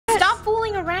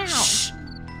around. Shh.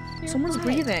 Someone's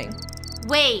breathing.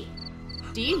 Wait,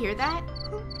 do you hear that?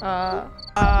 No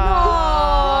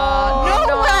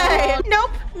way.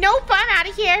 Nope, I'm out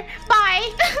of here.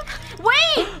 Bye.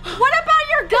 Wait, what about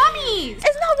your gummies?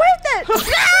 It's not worth it.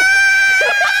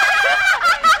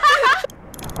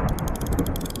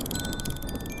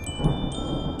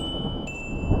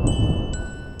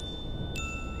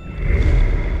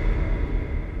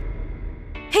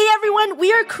 Hey everyone,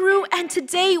 we are KREW and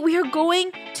today we are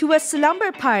going to a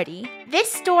slumber party.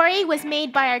 This story was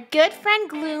made by our good friend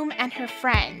Gloom and her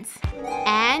friends.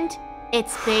 And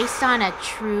it's based on a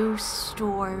true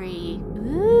story.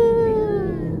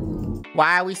 Ooh.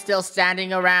 Why are we still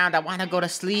standing around? I want to go to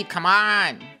sleep. Come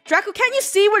on. Draco, can't you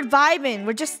see we're vibing?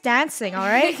 We're just dancing, all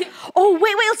right? Oh,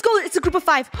 wait, let's go. It's a group of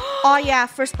 5. Oh yeah,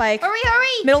 first bike.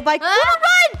 Hurry! Middle bike. Run!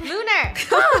 Lunar!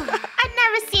 I've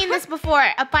never seen this before.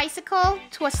 A bicycle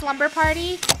to a slumber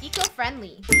party.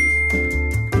 Eco-friendly.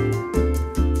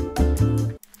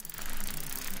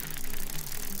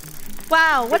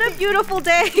 Wow, what a beautiful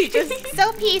day. Just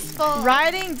So peaceful.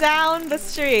 riding down the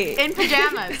street. In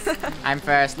pajamas. I'm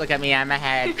first. Look at me. I'm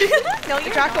ahead. No,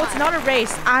 Draco, it's not a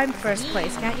race. I'm first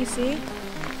place. Can't you see?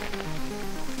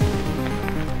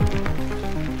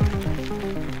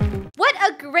 What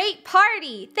a great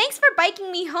party! Thanks for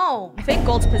biking me home. I think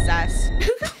Gold's possessed.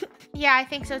 Yeah, I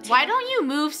think so too. Why don't you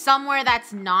move somewhere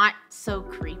that's not so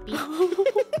creepy?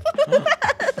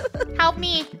 Help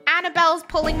me. Annabelle's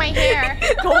pulling my hair.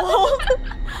 Gold?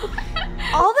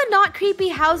 All the not creepy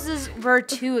houses were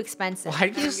too expensive. Why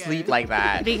do you sleep like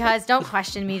that? Because don't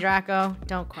question me, Draco.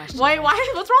 Don't question. Wait, why?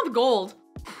 What's wrong with gold?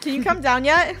 Can you come down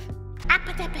yet?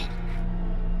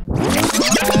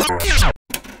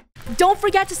 Don't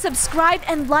forget to subscribe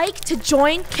and like to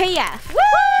join KF.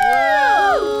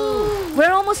 Woo!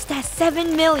 We're almost at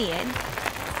 7 million.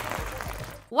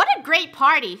 What a great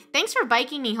party. Thanks for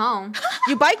biking me home.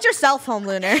 You biked yourself home,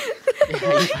 Lunar.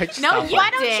 No, you Why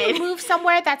don't did. you move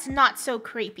somewhere that's not so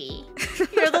creepy?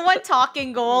 You're the one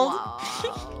talking, Gold.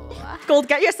 Whoa. Gold,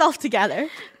 get yourself together.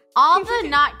 All the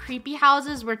not creepy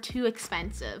houses were too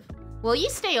expensive. Will you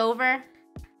stay over?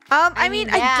 I mean,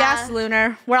 yeah. I guess,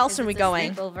 Lunar. Where else are we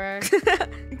going?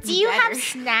 Do you have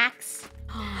snacks?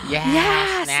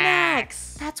 Yeah,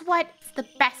 snacks. That's what's the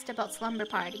best about slumber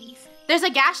parties. There's a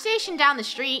gas station down the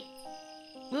street.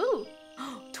 Ooh.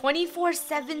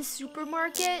 24/7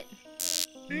 supermarket.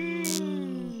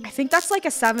 I think that's like a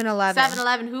 7-Eleven.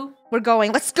 7-Eleven who? We're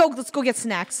going. Let's go get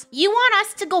snacks. You want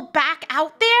us to go back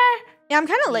out there? Yeah, I'm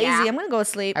kind of lazy. Yeah. I'm gonna go to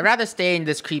sleep. I'd rather stay in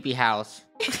this creepy house.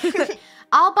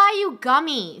 I'll buy you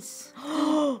gummies.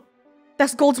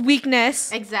 That's Gold's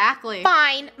weakness. Exactly.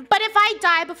 Fine, but if I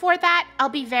die before that, I'll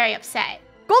be very upset.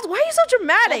 Gold, why are you so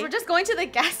dramatic? We're just going to the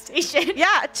gas station.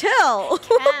 Yeah, chill.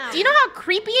 Do you know how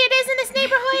creepy it is in this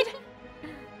neighborhood?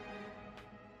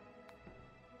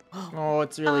 Oh,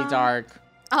 it's really dark.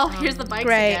 Oh, here's the bikes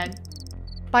Great. again.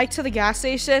 Bike to the gas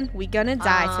station. We gonna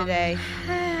die today.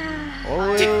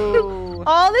 Oh.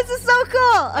 Oh, this is so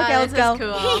cool. Okay, let's this go. is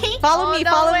cool. Follow me,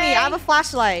 no follow me. way. I have a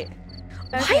flashlight.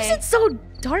 Why is Okay. it so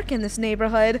dark in this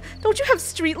neighborhood? Don't you have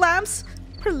street lamps?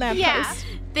 Or lamp Yeah. posts?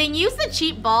 They use the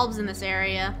cheap bulbs in this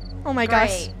area. Oh my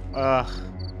gosh. Great. Ugh.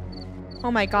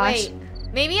 Oh my gosh. Wait,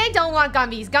 maybe I don't want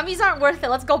gummies. Gummies aren't worth it.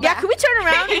 Let's go Yeah, back. can we turn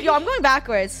around? Yo, I'm going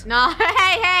backwards. No,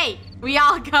 hey, we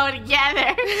all go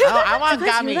together. Oh, I want You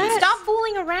guys hear gummies. that? Stop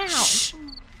fooling around. Shh.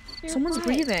 Someone's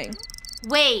breathing.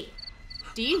 Wait,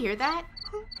 do you hear that?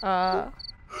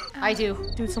 I do.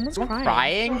 Dude, someone's Stop crying.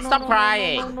 crying. Stop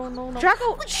crying.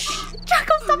 Draco, shh.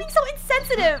 Draco, stop being so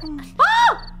insensitive.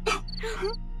 Oh!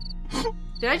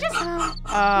 Did I just? No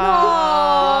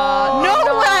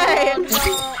way.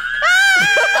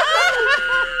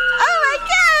 Oh my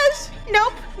gosh.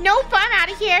 Nope, I'm out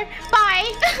of here.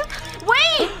 Bye.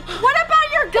 Wait, what about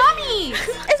your gummies?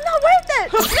 It's not worth it.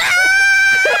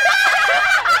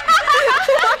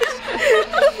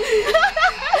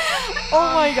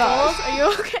 Oh my gosh. Are you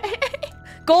okay?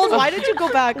 Gold, why did you go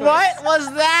backwards? What was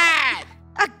that?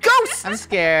 A ghost. I'm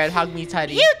scared. Hug me,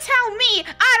 Teddy. You tell me.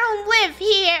 I don't live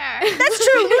here. That's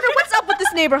true. Lunar, what's up with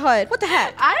this neighborhood? What the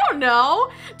heck? I don't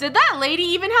know. Did that lady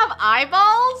even have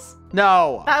eyeballs?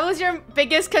 No. That was your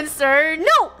biggest concern?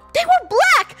 No, they were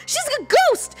black. She's a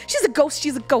ghost. She's a ghost.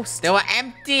 She's a ghost. They were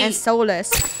empty. And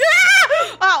soulless.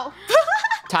 Oh.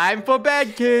 Time for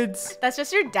bed, kids. That's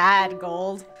just your dad,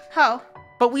 Gold. Oh.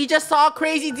 But we just saw a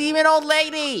crazy demon old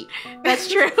lady. That's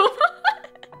true.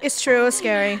 It's true. It's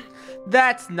scary.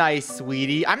 That's nice,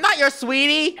 sweetie. I'm not your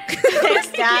sweetie. Thanks,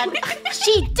 Dad.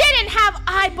 She didn't have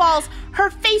eyeballs.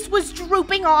 Her face was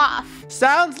drooping off.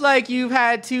 Sounds like you've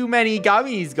had too many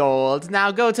gummies, Gold. Now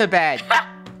go to bed.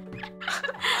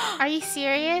 Are you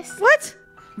serious? What?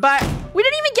 But We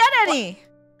didn't even get any.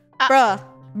 Bruh.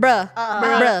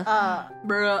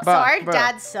 So our bruh.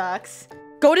 dad sucks.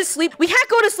 Go to sleep. We can't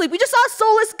go to sleep. We just saw a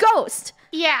soulless ghost.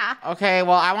 Yeah. okay,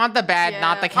 well, I want the bed,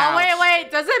 not the couch. Oh, wait.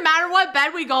 Does it matter what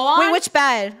bed we go on? Wait, which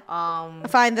bed?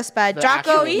 Find this bed. The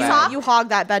Draco, actual bed. you hog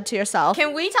that bed to yourself.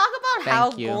 Can we talk about Thank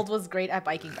how you. Gold was great at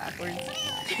biking backwards?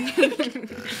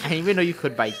 I didn't even know you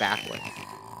could bike backwards.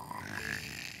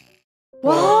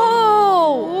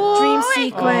 Whoa! Dream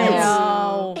sequence.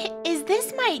 No. Is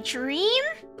this my dream?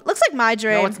 Looks like my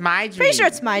dream. No, it's my dream. Pretty sure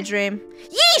it's my dream.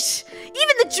 Yeesh!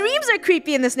 Even the dreams are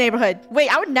creepy in this neighborhood. Wait,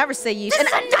 I would never say yeesh. This is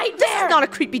a nightmare! This is not a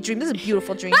creepy dream. This is a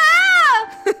beautiful dream.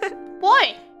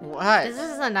 Boy. What? This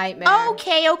is a nightmare.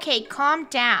 Okay, calm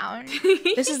down.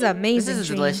 This is an amazing This is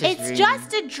a dream. delicious It's dream.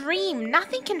 just a dream.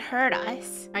 Nothing can hurt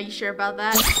us. Are you sure about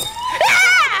that?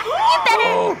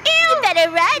 You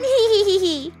better run. Hee hee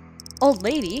hee. Old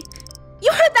lady?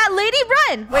 You heard that lady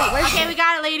run! Wait, where's Okay, we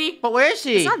got it, lady. But where is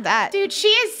she? It's not that. Dude, she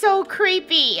is so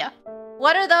creepy.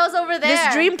 What are those over there?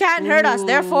 This dream can't hurt us,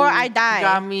 therefore I die.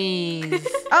 Gummies.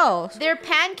 Oh. They're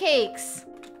pancakes.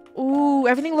 Ooh,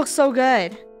 everything looks so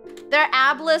good. They're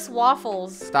abless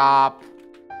waffles. Stop.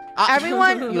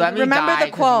 Everyone, you let me remember die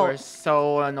the 'cause quote. You were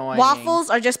so annoying.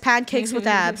 Waffles are just pancakes with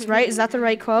abs, right? Is that the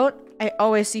right quote? I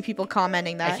always see people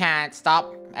commenting that. I can't.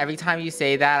 Stop. Every time you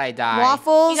say that, I die.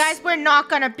 Waffles You guys, we're not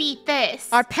gonna beat this.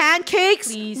 are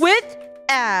pancakes Please. with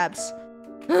abs.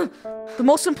 The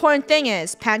most important thing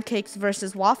is pancakes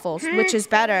versus waffles. Which is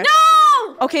better?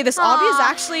 No! Okay, this obby is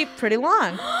actually pretty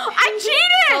long. I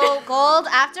cheated! So, Gold,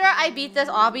 after I beat this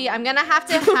obby, I'm gonna have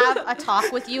to have a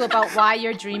talk with you about why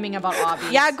you're dreaming about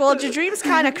obbies. Yeah, Gold, your dream's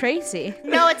kind of crazy.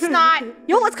 No, it's not.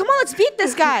 Yo, let's beat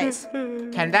this, guys.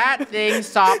 Can that thing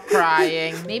stop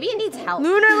crying? Maybe it needs help.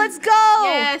 Lunar, let's go.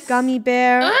 Yes. Gummy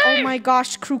bear. Oh my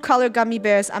gosh, crew color gummy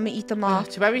bears. I'm gonna eat them all.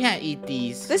 Too bad we can't eat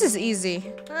these. This is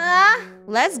easy. Ah,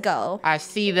 Let's go. I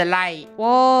see the light.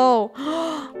 Whoa.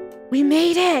 We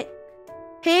made it.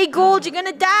 Hey, Gold, you're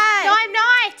gonna die. No, I'm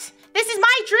not. This is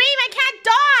my dream. I can't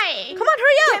die. Come on,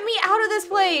 hurry up. get me out of this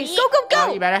place. Go, go, Oh,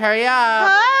 go. you better hurry up.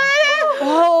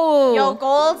 Oh. Yo,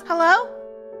 Gold. Hello?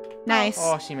 Nice.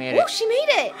 Oh, she made Oh, it. she made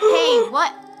it. Hey,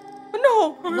 what?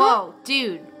 No. Whoa,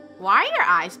 dude. Why are your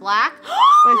eyes black?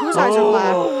 Wait, whose eyes are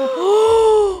black?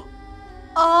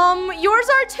 Yours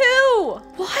are too.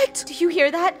 What? Do you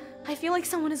hear that? I feel like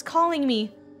someone is calling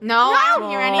me. No, I don't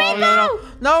hear anything.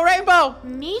 No, Rainbow.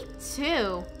 Me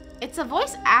too. It's a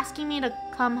voice asking me to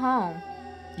come home.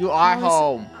 You are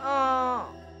home.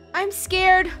 I'm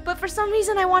scared, but for some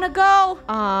reason I want to go.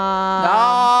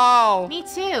 No. Me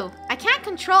too. I can't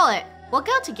control it. We'll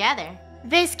go together.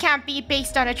 This can't be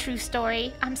based on a true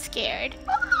story. I'm scared.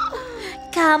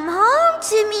 Come home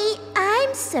to me,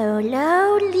 I'm so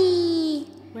lonely.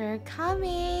 We're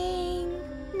coming.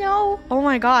 No. Oh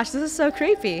my gosh, this is so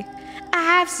creepy. I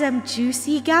have some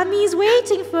juicy gummies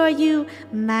waiting for you,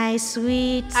 my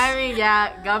sweet. I mean,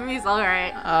 yeah, gummies,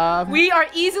 alright. We are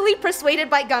easily persuaded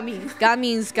by gummies.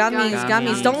 Gummies.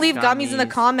 Gummies, Don't leave gummies in the gummies.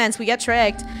 comments. We get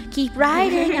tricked. Keep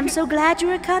riding, I'm so glad you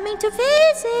are coming to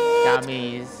visit.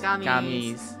 Gummies. Gummies.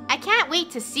 Gummies. I can't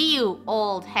wait to see you,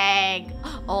 old hag,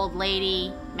 old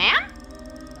lady. Ma'am?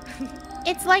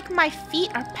 It's like my feet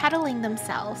are pedaling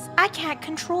themselves. I can't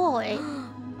control it.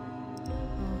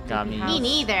 Gummies. Me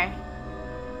neither.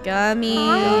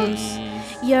 Gummies.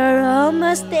 You're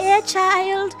almost there,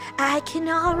 child. I can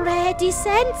already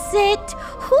sense it.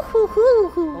 Hoo hoo hoo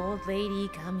hoo. Old lady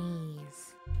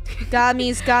gummies.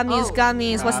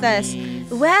 Gummies. What's this? Gummies.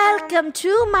 Welcome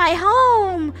to my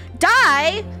home.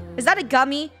 Die? Is that a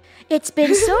gummy? It's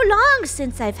been so long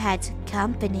since I've had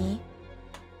company.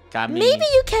 Gummies. Maybe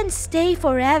you can stay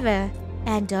forever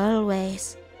and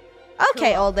always.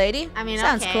 Okay, old lady. I mean,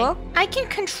 sounds okay. cool. I can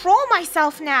control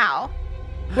myself now.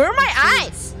 Where are my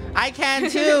eyes? I can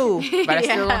too, but I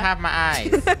still don't have my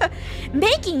eyes.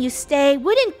 Making you stay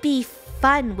wouldn't be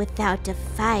fun without a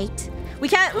fight. We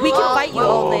can fight you,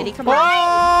 old lady. Come on.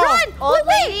 Whoa! Run! Old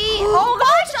lady. Oh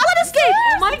gosh, let escape!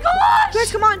 Oh my gosh.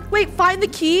 Guys, come on. Wait, find the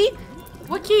key.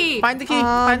 What key? Find the key.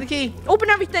 Find the key. Open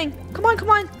everything. Come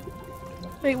on.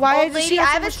 Wait, why Old does she lady, I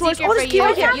have have so a much choice? secret Oh, for this key you.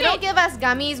 right here. If you don't give us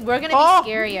gummies, we're gonna Oh. be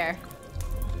scarier.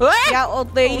 Yeah,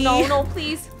 old lady. Oh, no,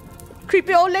 please.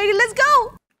 Creepy old lady, let's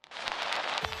go.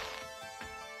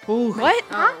 Ooh. What?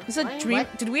 Oh, Is it a what? dream?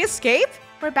 Did we escape?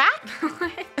 We're back?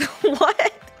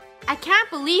 What? I can't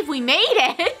believe we made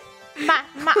it.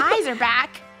 My eyes are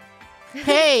back.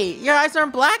 Hey, your eyes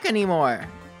aren't black anymore.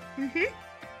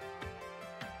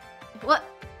 What?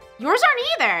 Yours aren't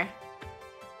either.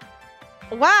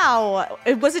 Wow.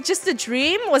 Was it just a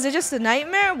dream? Was it just a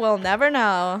nightmare? We'll never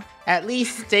know. At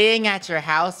least staying at your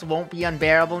house won't be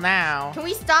unbearable now. Can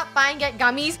we stop by and get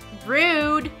gummies?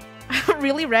 Rude.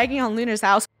 Really ragging on Lunar's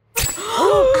house.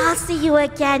 I'll see you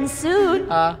again soon.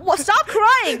 Well, stop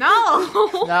crying. No.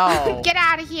 No. Get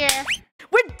out of here.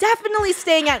 We're definitely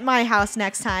staying at my house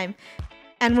next time.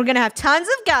 And we're gonna have tons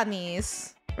of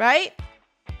gummies, right?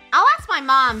 I'll ask my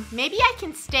mom. Maybe I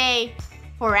can stay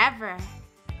forever.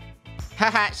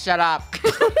 Haha, shut up.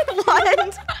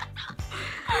 What?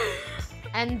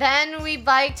 And then we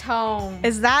biked home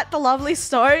Is that the lovely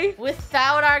story?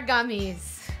 without our gummies.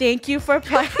 Thank you for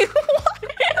playing.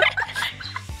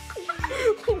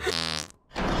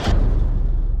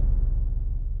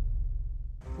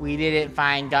 We didn't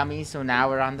find gummies, so now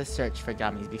we're on the search for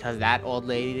gummies because that old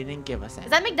lady didn't give us any.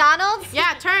 Is that McDonald's?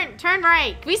 Yeah, turn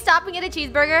right. Can we stop and get a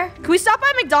cheeseburger? Can we stop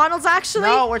by McDonald's actually?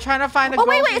 No, we're trying to find a Oh,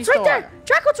 grocery wait, it's right store. there.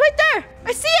 Draco, it's right there.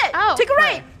 I see it. Oh, Take a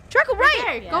right. Draco, right.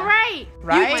 There, go right.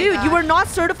 Right? Dude, you were not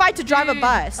certified to drive a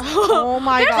bus. Oh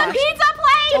my There's a gosh. pizza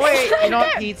place. Oh, wait, you know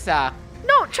what? Pizza.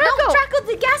 No, Draco. No, Draco,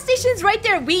 the gas station's right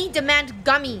there. We demand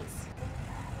gummies.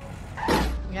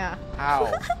 Yeah.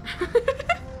 Ow.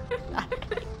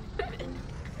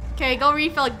 Okay, go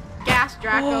refill gas,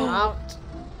 Draco.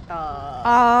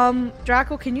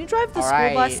 Draco, can you drive the All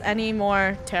school bus right. any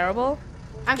more terrible?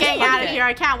 I'm getting out of here.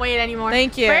 I can't wait anymore.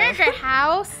 Thank you. Burger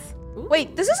House.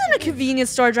 Wait, this isn't a convenience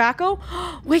store, Draco.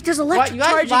 Wait, there's What? electric You guys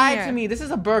charging lied here. to me. This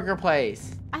is a burger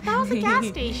place. I thought it was a gas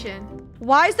station.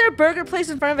 Why is there a burger place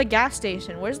in front of a gas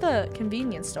station? Where's the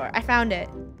convenience store? I found it.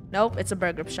 Nope, it's a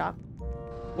burger shop.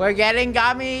 We're getting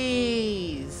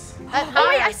gummies. Oh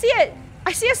wait, I see it.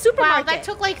 I see a Wow, supermarket. that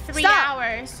took like 3 Stop.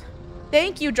 hours.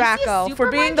 Thank you, Draco, for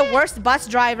being the supermarket? worst bus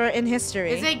driver in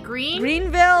history. Is it green?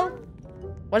 Greenville?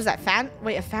 What is that?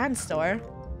 A fan store?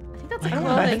 I think that's a I don't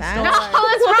know clothing what store. fan No,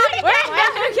 that's wrong.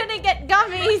 We're gonna get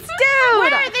gummies. Where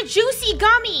Dude, are the juicy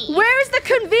gummies? where's the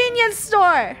convenience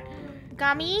store?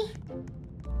 Gummy?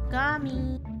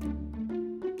 Gummy.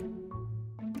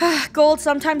 Gold,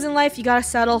 sometimes in life you gotta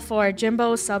settle for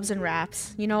Jimbo, subs, and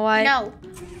wraps. You know what? No.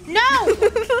 No!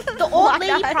 The old Why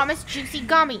lady not? promised juicy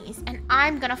gummies, and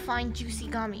I'm gonna find juicy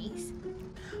gummies.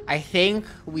 I think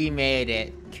we made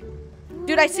it.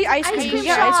 Dude, I see ice cream. Ice Can you cream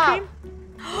get ice shop. cream?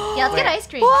 Yeah, let's get ice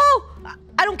cream. Whoa!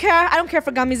 I don't care. I don't care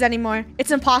for gummies anymore.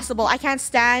 It's impossible. I can't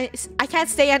stay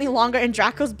any longer in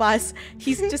Draco's bus.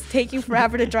 He's just taking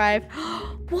forever to drive.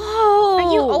 Whoa!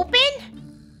 Are you open?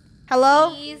 Hello?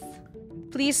 Please.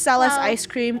 Please sell us Hello? ice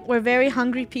cream. We're very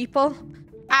hungry people.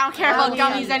 I don't care about Oh,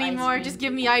 gummies yeah, anymore. ice cream. Just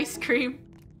give me ice cream.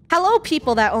 Hello,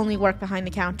 people that only work behind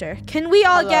the counter. Can we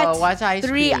all Hello, get what's ice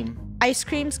 3 cream? ice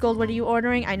creams? Gold, what are you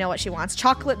ordering? I know what she wants.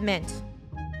 Chocolate mint.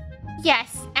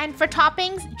 Yes, and for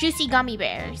toppings, juicy gummy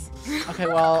bears. Okay,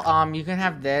 well, you can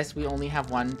have this. We only have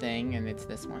one thing, and it's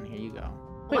this one. Here you go.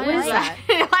 Wait, what is that?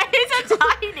 Why is it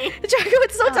tiny? Draco,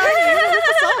 it's so tiny. What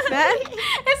the fuck, man?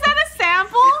 Is that a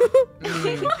sample?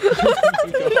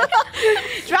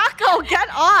 Draco, get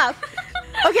off.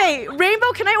 Okay,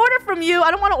 Rainbow, can I order from you?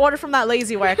 I don't want to order from that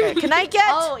lazy worker. Can I get...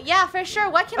 Oh, yeah, for sure.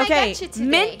 What can I okay, get you today?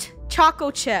 mint choco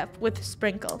chip with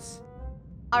sprinkles.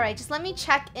 All right, just let me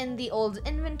check in the old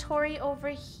inventory over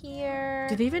here.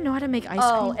 Do they even know how to make ice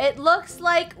Oh, cream? it looks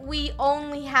like we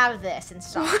only have this in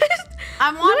stock.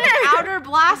 I want an outer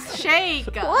blast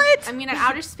shake. What? I mean, an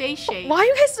outer space shake. Why are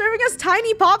you guys serving us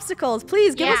tiny popsicles?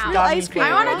 Please, give us Yeah. real Gummy ice cream.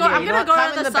 I want to go. Okay, I'm you know gonna what? go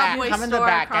Come to in the the back, subway come in the store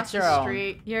back, across get your the own.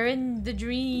 street. You're in the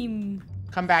dream.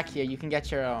 Come back here. You can get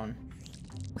your own.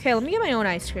 Okay, let me get my own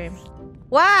ice cream.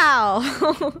 Wow.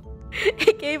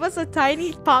 It gave us a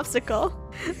tiny popsicle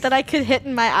that I could hit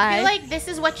in my I eye. feel like this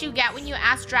is what you get when you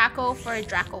ask Draco for a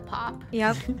Draco Pop.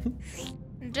 Yep.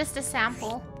 Just a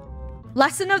sample.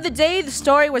 Lesson of the day, the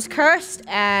story was cursed,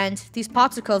 and these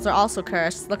popsicles are also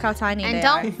cursed. Look how tiny And they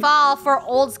don't are. fall for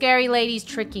old scary ladies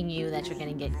tricking you that you're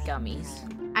gonna get gummies.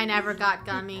 I never got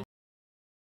gummy.